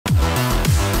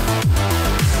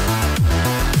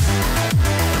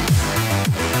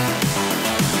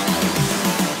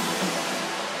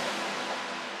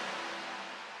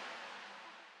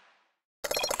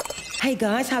Hey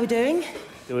guys, how are we doing?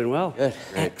 Doing well. Good.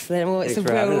 Excellent. Well, it's a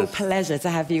real pleasure to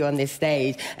have you on this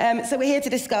stage. So we're here to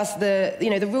discuss the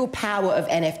real power of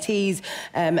NFTs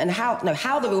and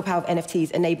how the real power of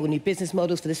NFTs enable new business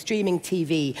models for the streaming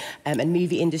TV and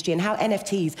movie industry, and how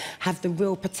NFTs have the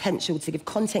real potential to give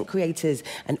content creators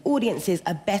and audiences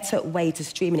a better way to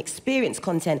stream and experience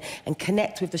content and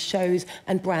connect with the shows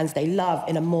and brands they love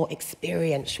in a more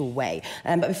experiential way.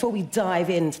 But before we dive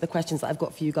into the questions that I've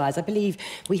got for you guys, I believe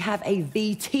we have a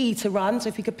VT to run. So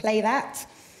if you could play that.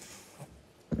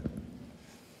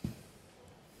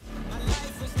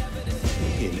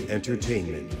 In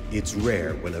entertainment, it's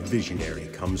rare when a visionary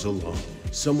comes along.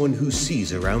 Someone who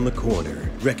sees around the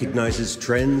corner, recognizes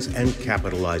trends, and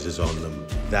capitalizes on them.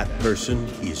 That person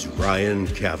is Ryan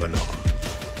Kavanaugh.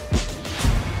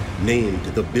 Named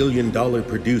the billion-dollar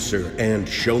producer and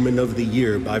Showman of the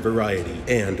Year by Variety,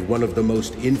 and one of the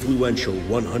most influential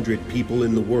 100 people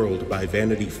in the world by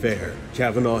Vanity Fair,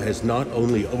 Kavanaugh has not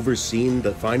only overseen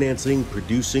the financing,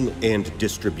 producing, and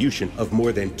distribution of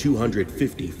more than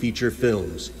 250 feature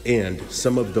films and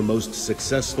some of the most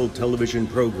successful television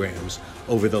programs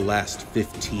over the last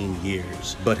 15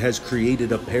 years, but has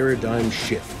created a paradigm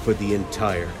shift for the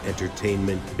entire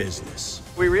entertainment business.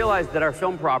 We realized that our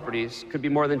film properties could be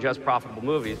more than just profitable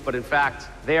movies, but in fact,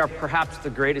 they are perhaps the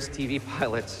greatest TV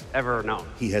pilots ever known.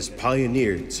 He has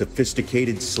pioneered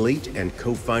sophisticated slate and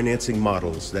co-financing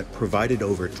models that provided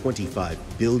over $25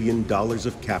 billion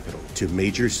of capital to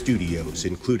major studios,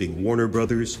 including Warner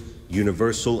Brothers,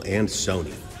 Universal, and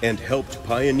Sony, and helped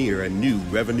pioneer a new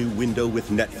revenue window with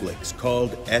Netflix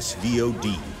called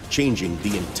SVOD, changing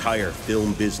the entire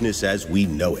film business as we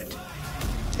know it.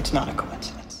 It's not a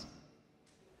coincidence.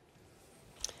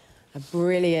 A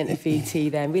brilliant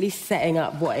VT then, really setting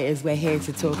up what it is we're here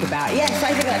to talk about. Yes,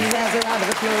 I think that deserves a round of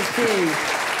applause too.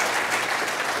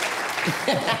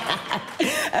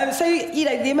 So,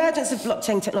 the emergence of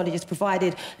blockchain technology has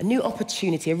provided a new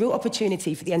opportunity, a real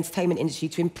opportunity for the entertainment industry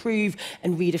to improve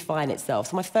and redefine itself.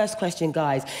 So my first question,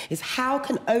 guys, is how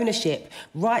can ownership,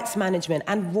 rights management,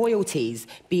 and royalties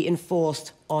be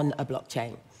enforced on a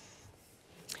blockchain?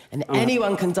 And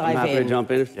anyone can dive in. I'm happy to jump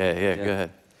in. Yeah, go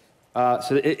ahead.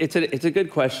 So it's a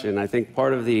good question. I think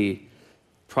part of the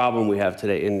problem we have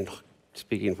today, in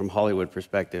speaking from Hollywood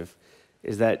perspective,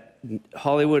 is that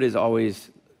Hollywood lives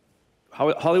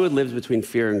between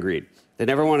fear and greed. They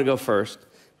never want to go first,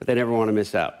 but they never want to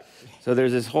miss out. So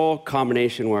there's this whole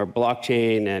combination where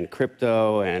blockchain and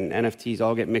crypto and NFTs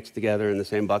all get mixed together in the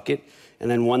same bucket, and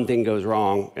then one thing goes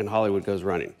wrong and Hollywood goes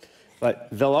running. But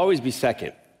they'll always be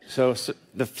second. So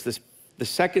the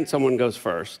second someone goes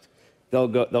first,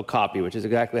 they'll copy, which is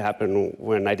exactly what happened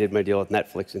when I did my deal with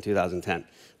Netflix in 2010.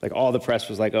 Like, all the press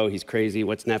was like, oh, he's crazy,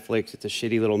 what's Netflix? It's a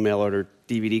shitty little mail-order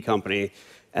DVD company.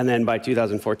 And then by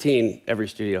 2014, every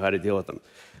studio had to deal with them.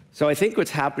 So I think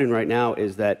what's happening right now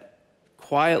is that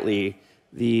quietly,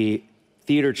 the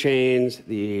theater chains,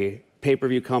 the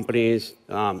pay-per-view companies,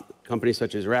 companies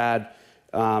such as RAD,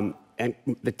 and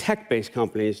the tech-based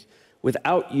companies,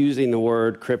 without using the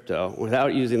word crypto,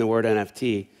 without using the word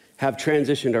NFT, have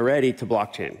transitioned already to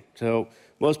blockchain. So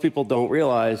most people don't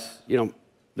realize,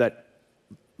 that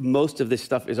most of this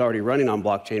stuff is already running on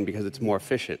blockchain because it's more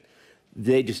efficient.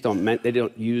 They just don't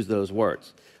use those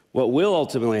words. What will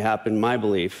ultimately happen, my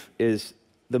belief, is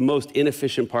the most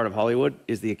inefficient part of Hollywood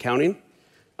is the accounting,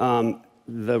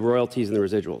 the royalties and the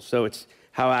residuals. So it's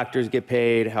how actors get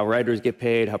paid, how writers get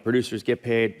paid, how producers get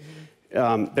paid.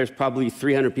 There's probably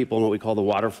 300 people in what we call the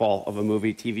waterfall of a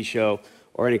movie, TV show,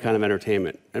 or any kind of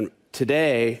entertainment. And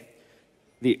today,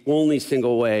 the only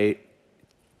single way,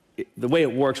 the way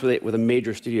it works with a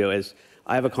major studio is,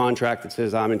 I have a contract that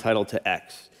says I'm entitled to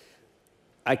X.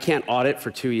 I can't audit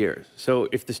for 2 years. So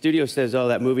if the studio says, oh,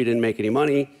 that movie didn't make any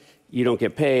money, you don't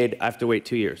get paid, I have to wait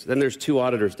 2 years. Then there's 2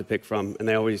 auditors to pick from, and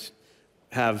they always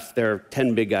have their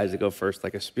 10 big guys that go first,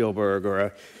 like a Spielberg or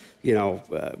a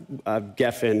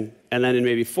Geffen, and then in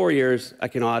maybe 4 years, I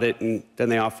can audit, and then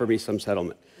they offer me some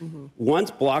settlement. Mm-hmm.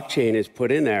 Once blockchain is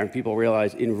put in there and people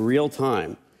realize in real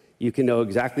time, you can know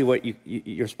exactly what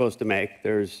you're supposed to make.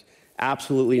 There's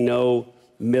absolutely no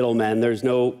middlemen. There's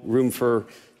no room for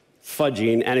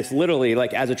fudging. And it's literally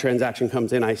like, as a transaction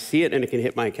comes in, I see it and it can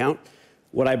hit my account.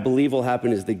 What I believe will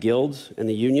happen is the guilds and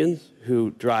the unions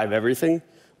who drive everything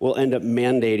will end up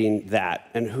mandating that.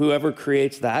 And whoever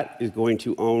creates that is going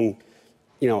to own,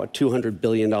 a $200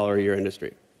 billion a year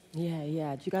industry.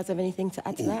 Yeah. Do you guys have anything to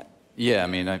add to that? Yeah, I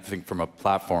mean, I think from a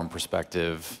platform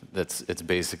perspective, it's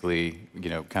basically,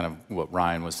 kind of what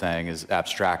Ryan was saying, is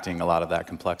abstracting a lot of that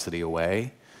complexity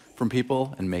away from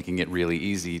people and making it really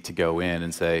easy to go in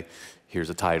and say,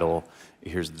 here's a title,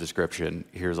 here's the description,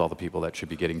 here's all the people that should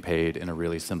be getting paid in a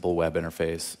really simple web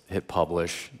interface, hit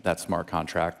publish, that smart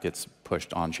contract gets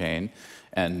pushed on chain,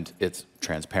 and it's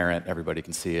transparent, everybody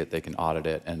can see it, they can audit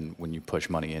it, and when you push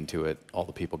money into it, all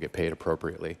the people get paid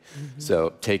appropriately.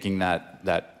 So taking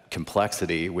that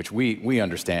complexity, which we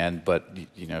understand, but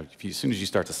you know, as soon as you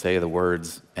start to say the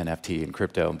words NFT and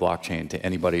crypto and blockchain to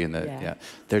anybody in the,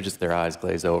 they're just, their eyes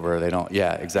glaze over. They don't,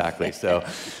 exactly. So,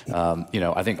 you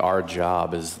know, I think our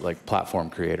job as like platform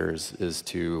creators is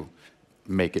to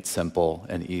make it simple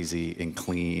and easy and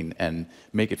clean and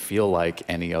make it feel like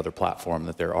any other platform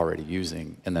that they're already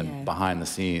using. And then behind the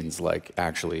scenes, like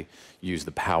actually use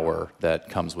the power that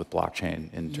comes with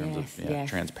blockchain in terms of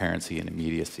transparency and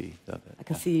immediacy of it. I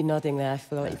can see you nodding there. I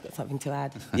feel like you've got something to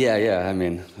add. Yeah. I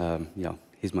mean, you know,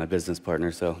 he's my business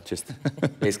partner, so just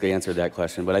basically answered that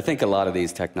question. But I think a lot of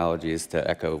these technologies, to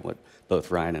echo what both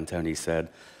Ryan and Tony said,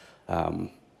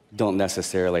 don't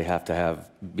necessarily have to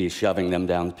be shoving them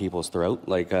down people's throat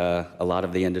like a lot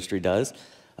of the industry does.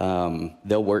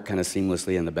 They'll work kind of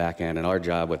seamlessly in the back end, and our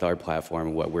job with our platform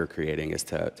and what we're creating is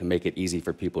to make it easy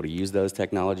for people to use those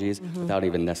technologies without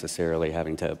even necessarily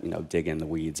having to, you know, dig in the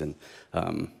weeds and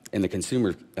in the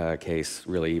consumer case,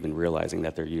 really even realizing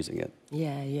that they're using it.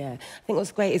 Yeah. I think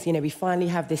what's great is, you know, we finally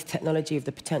have this technology of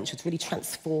the potential to really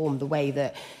transform the way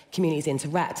that communities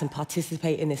interact and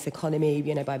participate in this economy,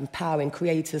 you know, by empowering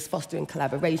creators, fostering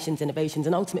collaborations, innovations,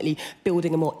 and ultimately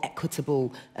building a more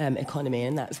equitable economy.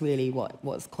 And that's really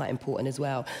what's quite important as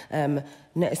well.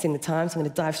 Noticing the time, so I'm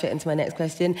going to dive straight into my next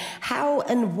question. How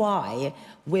and why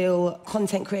will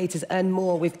content creators earn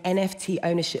more with NFT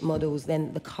ownership models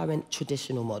than the current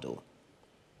traditional model?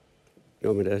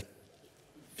 You want me to?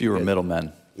 Fewer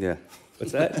middlemen. Yeah.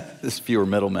 What's that? There's fewer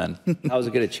middlemen. How's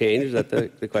it going to change? Is that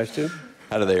the question?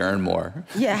 How do they earn more?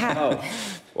 Yeah, how?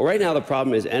 Well, right now the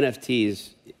problem is NFTs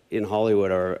in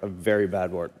Hollywood are a very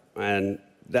bad word. And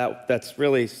that's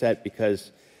really set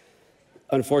because,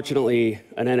 unfortunately,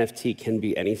 an NFT can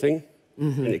be anything.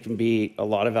 And it can be a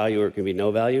lot of value or it can be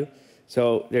no value.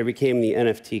 So there became the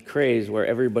NFT craze where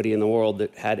everybody in the world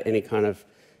that had any kind of,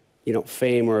 you know,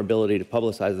 fame or ability to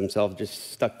publicize themselves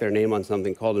just stuck their name on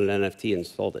something, called it an NFT, and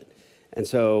sold it. And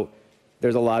so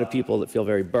there's a lot of people that feel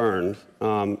very burned,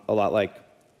 a lot like,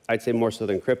 I'd say more so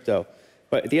than crypto.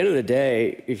 But at the end of the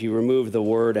day, if you remove the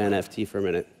word NFT for a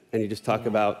minute and you just talk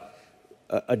about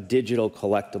a digital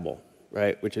collectible,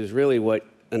 right, which is really what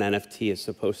an NFT is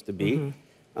supposed to be,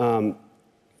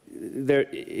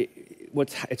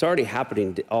 it's already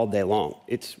happening all day long.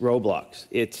 It's Roblox,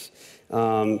 it's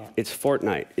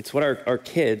Fortnite. It's what our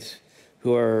kids,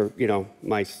 who are, you know,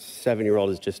 my 7-year-old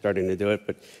is just starting to do it,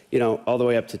 but, you know, all the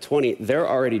way up to 20, they're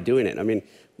already doing it. I mean,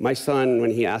 my son,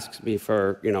 when he asks me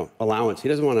for, you know, allowance, he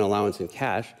doesn't want an allowance in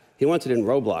cash. He wants it in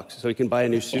Roblox, so he can buy a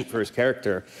new suit for his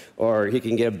character, or he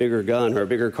can get a bigger gun or a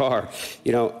bigger car,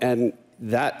 you know, and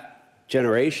that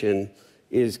generation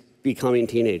is becoming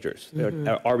teenagers,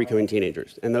 are becoming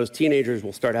teenagers. And those teenagers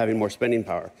will start having more spending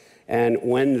power. And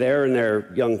when they're in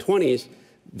their young 20s,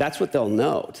 that's what they'll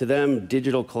know. To them,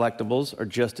 digital collectibles are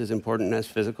just as important as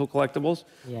physical collectibles.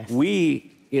 Yes.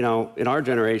 We, you know, in our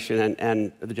generation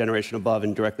and the generation above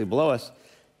and directly below us,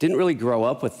 didn't really grow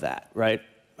up with that, right?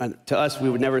 And to us, we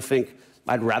would never think,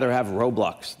 I'd rather have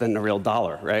Roblox than the real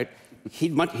dollar, right? He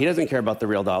doesn't care about the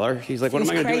real dollar. He's like, what am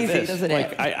I going to do with this?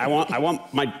 Like, I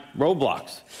want my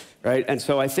Roblox, right? And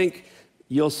so I think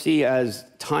you'll see as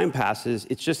time passes,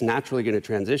 it's just naturally going to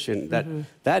transition.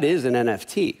 That is an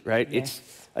NFT, right? Yeah. It's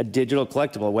a digital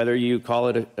collectible, whether you call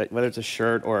it whether it's a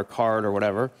shirt or a card or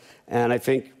whatever. And I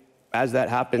think as that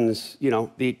happens, you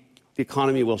know, the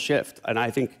economy will shift. And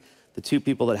I think the two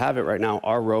people that have it right now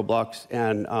are Roblox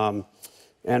and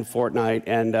Fortnite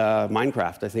and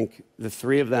Minecraft. I think the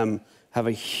three of them have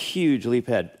a huge leap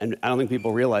ahead, and I don't think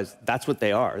people realize that's what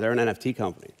they are. They're an NFT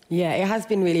company. Yeah, it has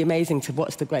been really amazing to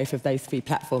watch the growth of those three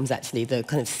platforms, actually. The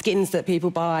kind of skins that people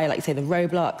buy, like, say, the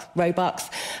Robux,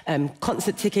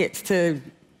 concert tickets to,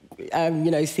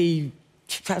 you know, see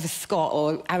Travis Scott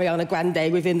or Ariana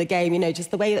Grande within the game, you know,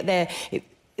 just the way that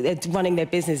they're running their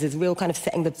business is real kind of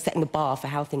setting the bar for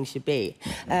how things should be.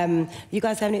 You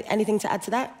guys have anything to add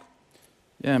to that?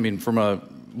 Yeah, I mean, in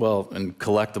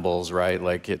collectibles, right?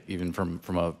 Like, even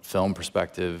from a film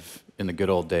perspective, in the good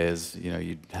old days, you know,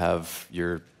 you'd have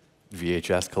your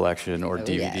VHS collection or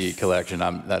DVD collection.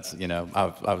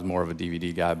 I was more of a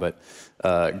DVD guy, but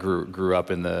grew up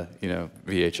in the, you know,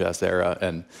 VHS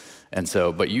era, and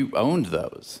so, but you owned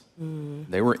those.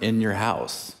 They were in your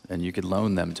house, and you could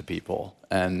loan them to people,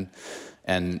 and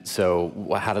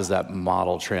so how does that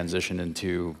model transition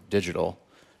into digital?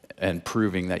 and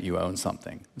proving that you own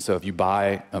something. So if you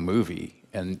buy a movie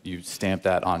and you stamp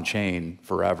that on chain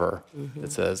forever,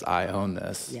 that says, I own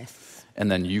this. Yes. And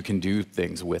then you can do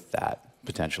things with that,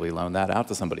 potentially loan that out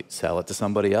to somebody, sell it to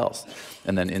somebody else.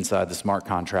 And then inside the smart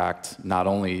contract, not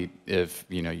only if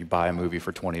you buy a movie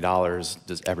for $20,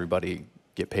 does everybody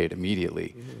get paid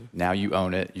immediately. Now you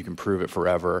own it, you can prove it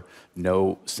forever.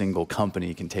 No single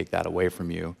company can take that away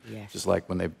from you. Yes. Just like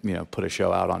when they put a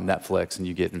show out on Netflix and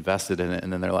you get invested in it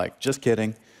and then they're like, just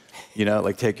kidding.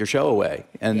 Like take your show away.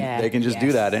 And they can just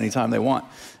do that anytime they want.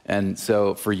 And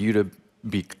so for you to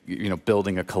be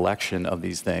building a collection of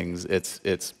these things,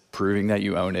 it's proving that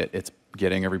you own it, it's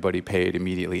getting everybody paid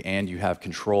immediately, and you have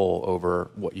control over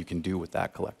what you can do with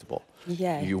that collectible.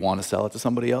 Yeah. You want to sell it to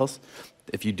somebody else?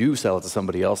 If you do sell it to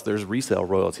somebody else, there's resale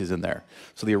royalties in there.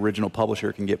 So the original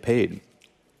publisher can get paid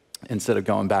instead of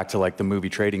going back to like the movie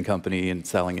trading company and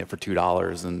selling it for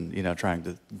 $2 and trying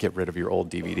to get rid of your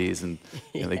old DVDs and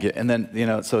they get, and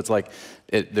then so it's like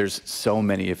there's so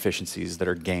many efficiencies that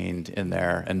are gained in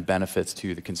there and benefits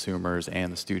to the consumers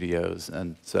and the studios,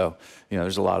 and so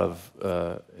there's a lot of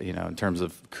in terms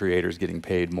of creators getting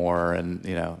paid more and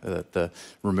the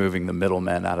removing the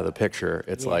middlemen out of the picture.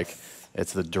 It's like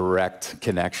it's the direct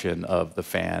connection of the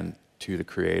fan to the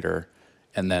creator,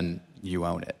 and then you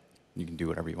own it. You can do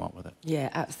whatever you want with it. Yeah,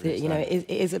 absolutely. It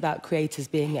is about creators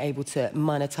being able to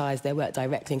monetize their work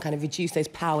directly and kind of reduce those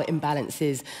power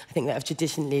imbalances, I think, that have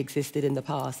traditionally existed in the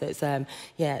past. So it's,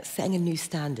 setting a new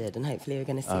standard, and hopefully we're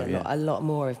going to see a lot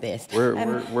more of this.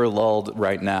 We're lulled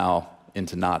right now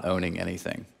into not owning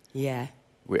anything. Yeah.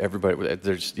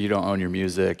 You don't own your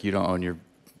music, you don't own your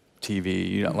TV,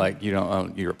 you don't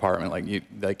own your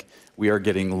apartment, we are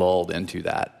getting lulled into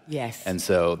that. Yes. And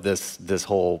so this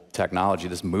whole technology,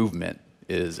 this movement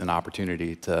is an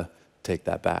opportunity to take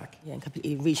that back. Yeah, and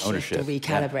completely reshift Ownership. and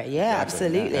recalibrate. Yeah, exactly.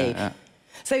 absolutely. Yeah.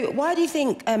 So why do you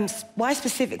think, why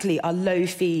specifically are low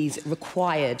fees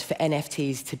required for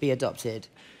NFTs to be adopted?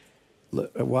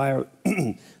 Why are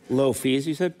low fees,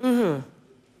 you said?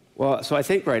 Well, so I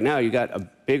think right now you got a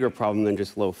bigger problem than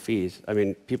just low fees. I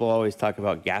mean, people always talk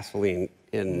about gasoline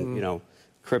in,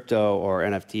 crypto or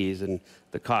NFTs and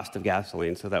the cost of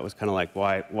gasoline. So that was kind of like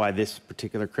why this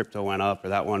particular crypto went up or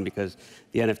that one, because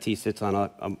the NFT sits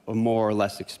on a more or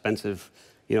less expensive,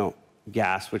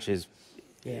 gas, which is,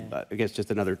 I guess, just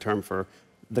another term for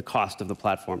the cost of the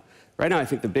platform. Right now, I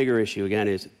think the bigger issue, again,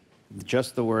 is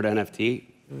just the word NFT,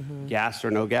 gas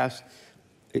or no gas,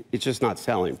 it's just not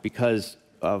selling because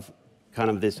of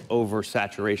kind of this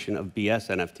oversaturation of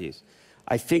BS NFTs.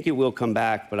 I think it will come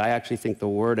back, but I actually think the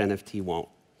word NFT won't.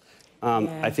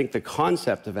 I think the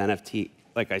concept of NFT,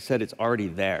 like I said, it's already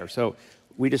there. So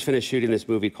we just finished shooting this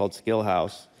movie called Skill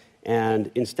House, and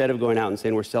instead of going out and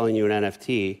saying we're selling you an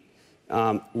NFT,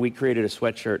 we created a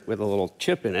sweatshirt with a little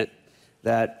chip in it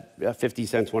that 50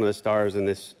 Cent's one of the stars, and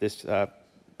this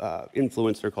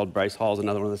influencer called Bryce Hall is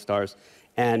another one of the stars.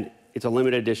 And it's a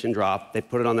limited edition drop. They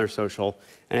put it on their social,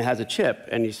 and it has a chip,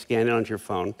 and you scan it onto your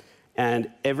phone.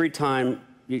 And every time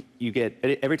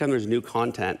every time there's new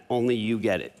content, only you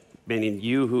get it, meaning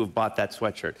you who have bought that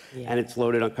sweatshirt. And it's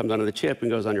loaded, comes onto the chip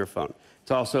and goes on your phone.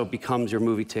 It also becomes your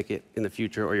movie ticket in the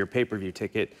future or your pay-per-view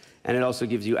ticket. And it also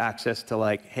gives you access to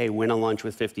like, hey, win a lunch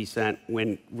with 50 Cent,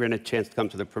 win a chance to come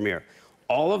to the premiere.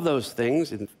 All of those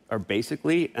things are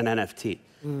basically an NFT.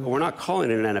 But we're not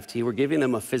calling it an NFT. We're giving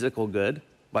them a physical good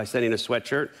by sending a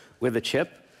sweatshirt with a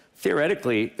chip.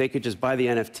 Theoretically, they could just buy the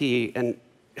NFT and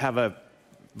have a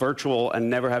virtual and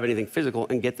never have anything physical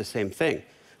and get the same thing.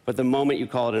 But the moment you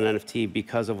call it an NFT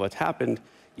because of what's happened,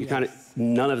 you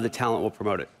none of the talent will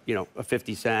promote it. A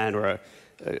 50 Cent or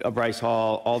a Bryce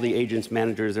Hall, all the agents,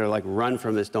 managers, they're like, run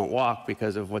from this, don't walk,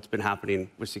 because of what's been happening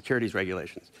with securities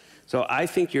regulations. So I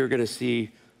think you're gonna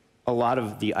see a lot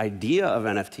of the idea of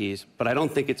NFTs, but I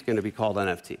don't think it's gonna be called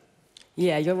NFT.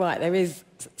 Yeah, you're right. There is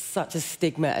such a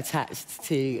stigma attached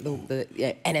to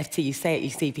the NFT. You say it, you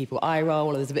see people eye roll,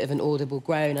 or there's a bit of an audible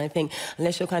groan. I think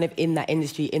unless you're kind of in that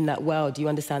industry, in that world, you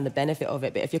understand the benefit of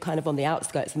it. But if you're kind of on the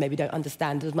outskirts and maybe don't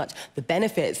understand as much the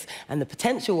benefits and the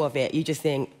potential of it, you just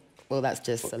think, well, that's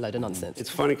just a load of nonsense. It's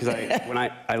funny because when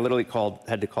I literally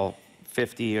had to call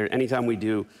 50, or anytime we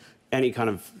do any kind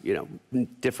of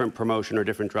different promotion or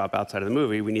different drop outside of the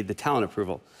movie, we need the talent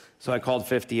approval. So I called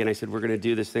 50 and I said, we're going to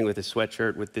do this thing with this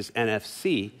sweatshirt with this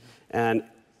NFC. And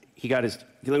he let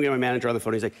me get my manager on the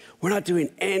phone. He's like, we're not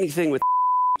doing anything with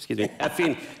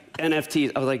effing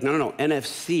NFTs. I was like, no,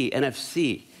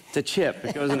 NFC. It's a chip.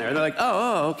 It goes in there. And they're like,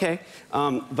 oh, okay.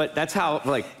 But that's how,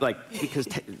 because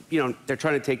they're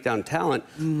trying to take down talent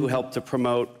who helped to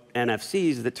promote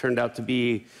NFCs that turned out to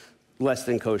be less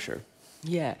than kosher.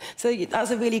 Yeah, so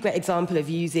that's a really great example of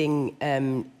using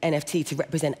NFT to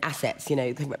represent assets. You know,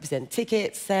 it can represent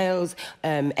tickets, sales,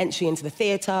 entry into the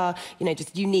theatre, you know,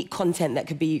 just unique content that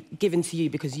could be given to you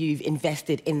because you've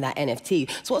invested in that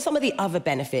NFT. So what are some of the other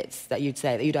benefits that you'd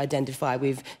say, that you'd identify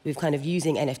with kind of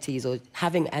using NFTs or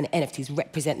having NFTs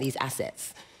represent these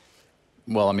assets?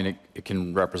 Well, I mean, it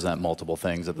can represent multiple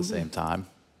things at the same time.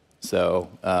 So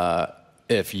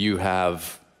if you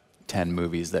have 10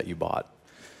 movies that you bought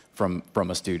from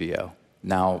a studio,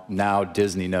 now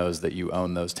Disney knows that you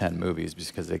own those 10 movies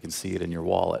because they can see it in your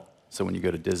wallet. So when you go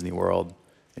to Disney World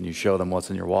and you show them what's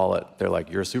in your wallet, they're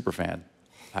like, you're a super fan.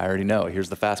 I already know. Here's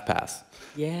the fast pass.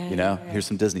 Yeah. You know, here's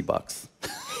some Disney bucks.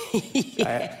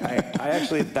 I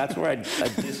actually, that's where I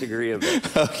disagree a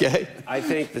bit. Okay. I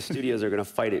think the studios are going to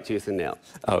fight it tooth and nail.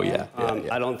 Oh, yeah.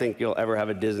 I don't think you'll ever have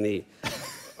a Disney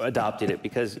adopting it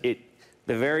because the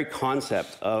very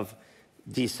concept of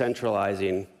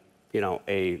decentralizing, you know,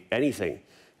 anything.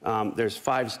 There's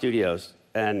 5 studios,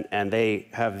 and they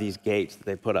have these gates that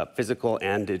they put up, physical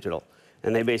and digital.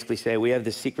 And they basically say, we have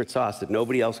this secret sauce that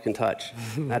nobody else can touch.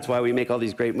 That's why we make all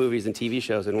these great movies and TV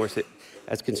shows. And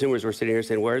as consumers, we're sitting here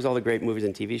saying, where's all the great movies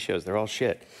and TV shows? They're all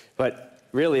shit. But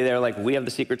really, they're like, we have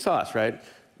the secret sauce, right?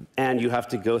 And you have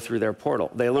to go through their portal.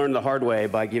 They learned the hard way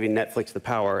by giving Netflix the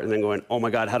power and then going, oh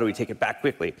my God, how do we take it back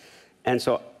quickly? And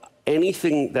so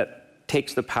anything that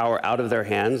takes the power out of their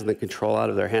hands and the control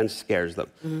out of their hands scares them.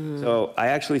 So I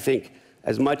actually think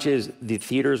as much as the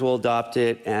theaters will adopt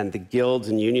it and the guilds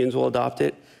and unions will adopt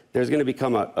it, there's going to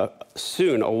become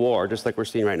soon a war, just like we're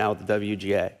seeing right now with the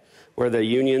WGA, where the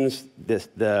unions,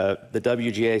 the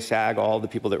WGA, SAG, all the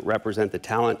people that represent the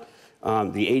talent,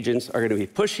 the agents are going to be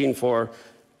pushing for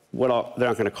they're not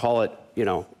going to call it, you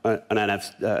know, an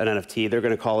NFT. They're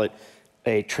going to call it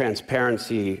a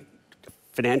transparency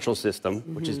financial system,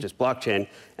 which is just blockchain,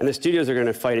 and the studios are going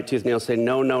to fight it tooth and nail, say,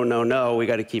 no, no, no, no, we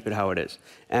got to keep it how it is.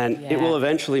 And it will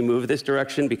eventually move this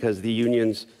direction because the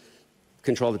unions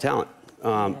control the talent,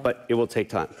 but it will take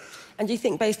time. And do you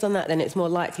think based on that, then it's more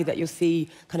likely that you'll see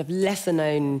kind of lesser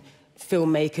known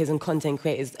filmmakers and content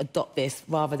creators adopt this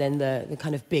rather than the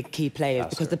kind of big key players,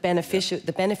 because the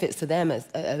benefits to them are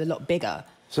a lot bigger?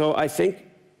 So I think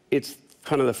it's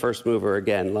kind of the first mover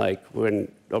again, like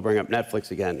when I'll bring up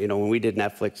Netflix again. You know, when we did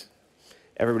Netflix,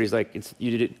 everybody's like,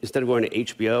 instead of going to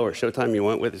HBO or Showtime, you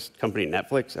went with this company,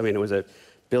 Netflix. I mean, it was $1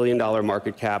 billion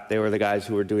market cap. They were the guys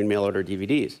who were doing mail order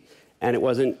DVDs. And that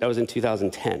was in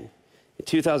 2010. In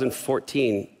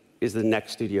 2014 is the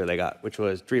next studio they got, which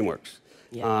was DreamWorks.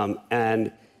 Yeah.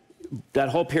 And that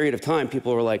whole period of time,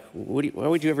 people were like, why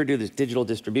would you ever do this digital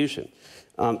distribution?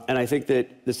 And I think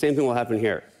that the same thing will happen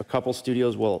here. A couple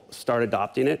studios will start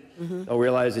adopting it. They'll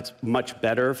realize it's much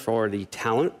better for the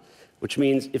talent, which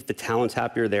means if the talent's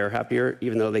happier, they're happier,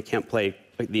 even though they can't play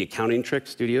like the accounting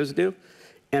tricks studios do.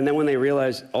 And then when they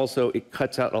realize also it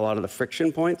cuts out a lot of the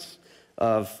friction points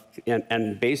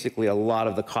and basically a lot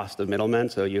of the cost of middlemen.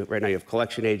 So right now you have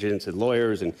collection agents and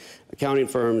lawyers and accounting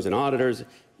firms and auditors.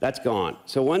 That's gone.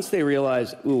 So once they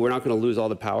realize, ooh, we're not going to lose all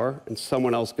the power, and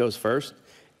someone else goes first,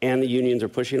 and the unions are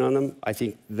pushing on them, I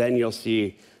think then you'll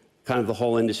see kind of the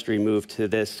whole industry move to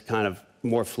this kind of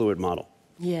more fluid model.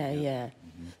 Yeah.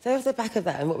 So off the back of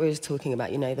that and what we were talking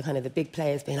about, you know, the kind of the big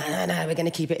players being like, no, we're going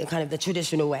to keep it kind of the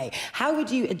traditional way. How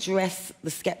would you address the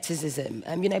skepticism,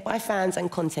 you know, by fans and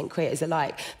content creators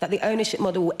alike, that the ownership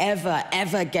model will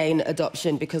ever gain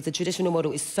adoption because the traditional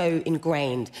model is so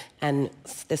ingrained and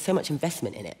there's so much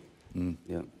investment in it?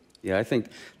 Yeah, I think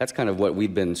that's kind of what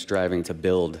we've been striving to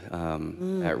build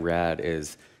at RAD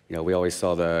is, you know, we always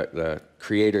saw the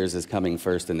creators as coming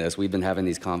first in this. We've been having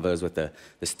these convos with the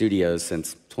studios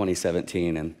since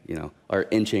 2017 and, you know, are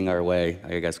inching our way,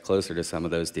 I guess, closer to some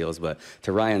of those deals. But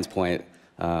to Ryan's point,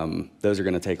 those are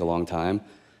going to take a long time.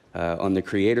 On the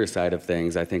creator side of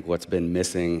things, I think what's been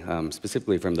missing,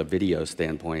 specifically from the video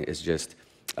standpoint, is just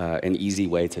an easy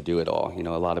way to do it all. You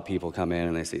know, a lot of people come in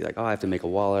and they say, like, oh, I have to make a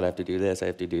wallet, I have to do this, I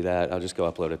have to do that. I'll just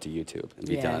go upload it to YouTube and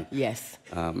be done. Yes.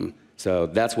 So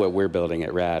that's what we're building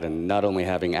at RAD, and not only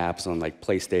having apps on like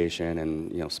PlayStation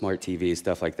and, you know, smart TVs,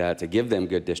 stuff like that, to give them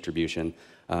good distribution,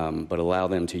 but allow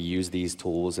them to use these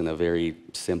tools in a very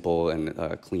simple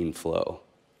and clean flow.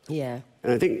 Yeah.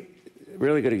 And I think a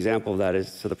really good example of that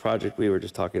is, so the project we were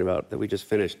just talking about that we just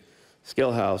finished,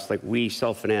 Skill House, like we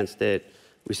self-financed it,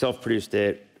 we self-produced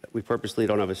it, we purposely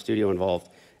don't have a studio involved.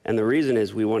 And the reason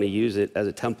is we want to use it as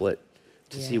a template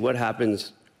to see what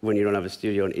happens when you don't have a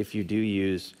studio and if you do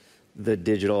use the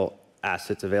digital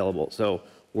assets available. So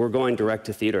we're going direct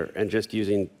to theater and just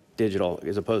using digital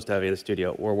as opposed to having a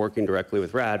studio. We're working directly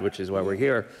with RAD, which is why we're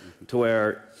here, to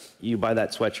where you buy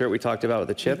that sweatshirt we talked about with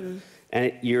the chip,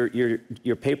 And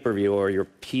your pay-per-view or your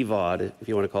PVOD, if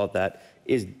you want to call it that,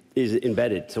 is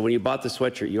embedded. So when you bought the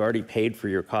sweatshirt, you already paid for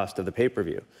your cost of the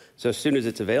pay-per-view. So as soon as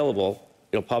it's available,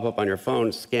 it'll pop up on your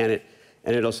phone, scan it,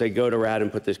 and it'll say, go to RAD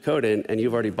and put this code in, and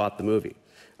you've already bought the movie.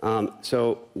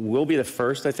 So we'll be the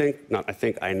first,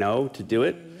 I know, to do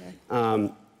it.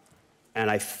 And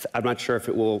I'm not sure if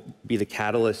it will be the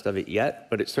catalyst of it yet,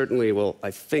 but it certainly will,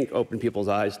 I think, open people's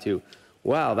eyes to,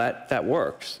 wow, that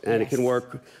works. And yes. It can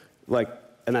work like,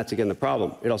 and that's again the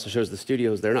problem. It also shows the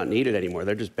studios, they're not needed anymore.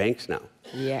 They're just banks now.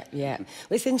 Yeah, yeah. Well,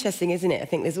 it's interesting, isn't it? I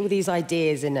think there's all these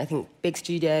ideas, and I think big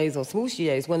studios or small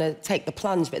studios want to take the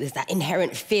plunge, but there's that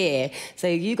inherent fear. So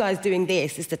you guys doing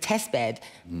this is the test bed.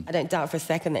 I don't doubt for a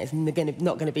second that it's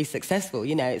not going to be successful.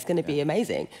 You know, it's going to be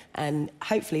amazing. And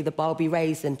hopefully the bar will be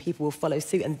raised and people will follow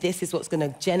suit, and this is what's going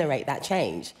to generate that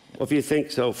change. Well, if you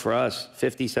think so, for us,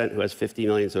 50 Cent, who has 50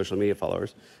 million social media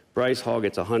followers, Bryce Hall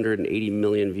gets 180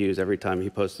 million views every time he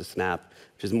posts a snap,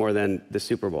 which is more than the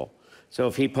Super Bowl. So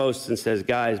if he posts and says,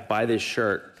 guys, buy this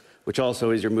shirt, which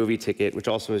also is your movie ticket, which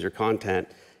also is your content,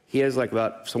 he has like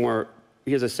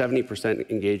he has a 70%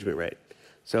 engagement rate.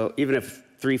 So even if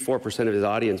 3-4% of his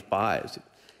audience buys,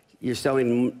 you're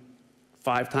selling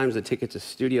 5 times the tickets a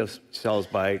studio sells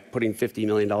by putting $50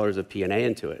 million of P&A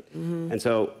into it. Mm-hmm. And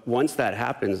so once that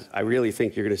happens, I really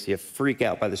think you're going to see a freak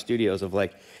out by the studios of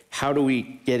like, how do we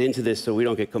get into this so we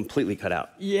don't get completely cut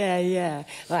out? Yeah, yeah.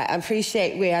 Right, I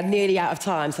appreciate we are nearly out of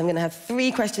time, so I'm going to have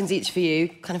 3 questions each for you.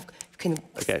 Can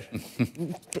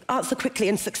answer quickly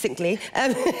and succinctly.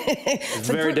 It's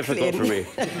very difficult for me.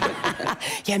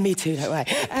 Yeah, me too, don't worry.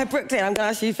 Brooklyn, I'm going to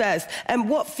ask you first.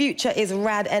 What future is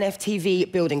RAD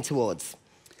NFTV building towards?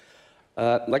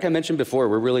 Like I mentioned before,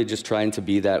 we're really just trying to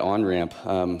be that on-ramp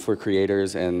for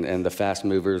creators and the fast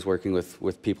movers, working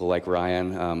with people like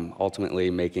Ryan, ultimately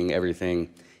making everything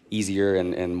easier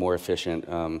and more efficient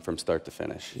from start to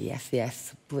finish. Yes,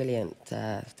 yes, brilliant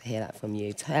to hear that from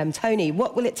you. Tony,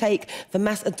 what will it take for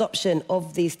mass adoption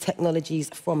of these technologies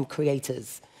from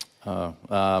creators?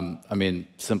 I mean,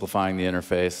 simplifying the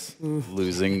interface,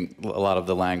 losing a lot of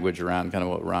the language around kind of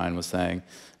what Ryan was saying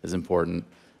is important.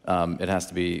 It has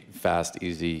to be fast,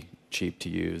 easy, cheap to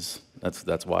use.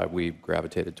 That's why we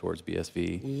gravitated towards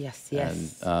BSV. Yes,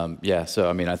 yes. And yeah, so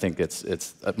I mean, I think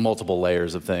it's multiple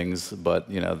layers of things, but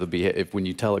you know, when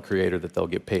you tell a creator that they'll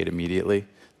get paid immediately,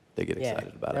 they get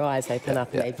excited about it. Their eyes open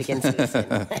up and they begin to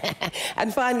listen.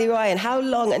 And finally, Ryan, how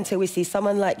long until we see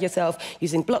someone like yourself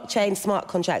using blockchain, smart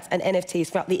contracts, and NFTs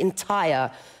throughout the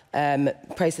entire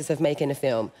process of making a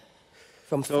film?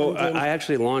 So I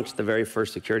actually launched the very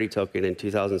first security token in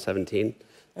 2017.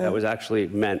 That was actually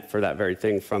meant for that very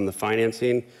thing, from the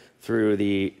financing through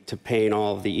to paying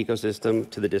all of the ecosystem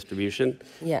to the distribution.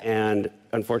 Yeah. And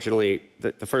unfortunately,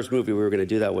 the first movie we were going to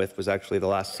do that with was actually The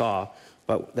Last Saw,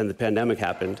 but then the pandemic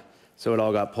happened, so it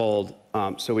all got pulled.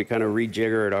 So we kind of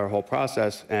rejiggered our whole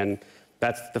process, and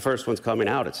that's the first one's coming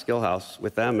out at Skillhouse.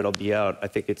 With them, it'll be out, I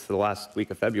think it's the last week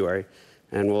of February,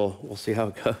 and we'll see how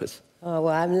it goes. Oh,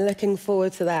 well, I'm looking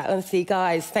forward to that. Honestly,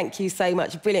 guys, thank you so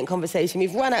much. Brilliant conversation.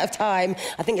 We've run out of time.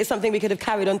 I think it's something we could have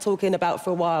carried on talking about for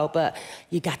a while, but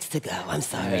you got to go. I'm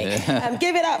sorry.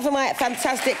 Give it up for my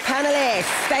fantastic panelists.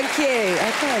 Thank you.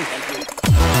 Okay.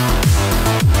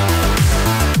 Thank you.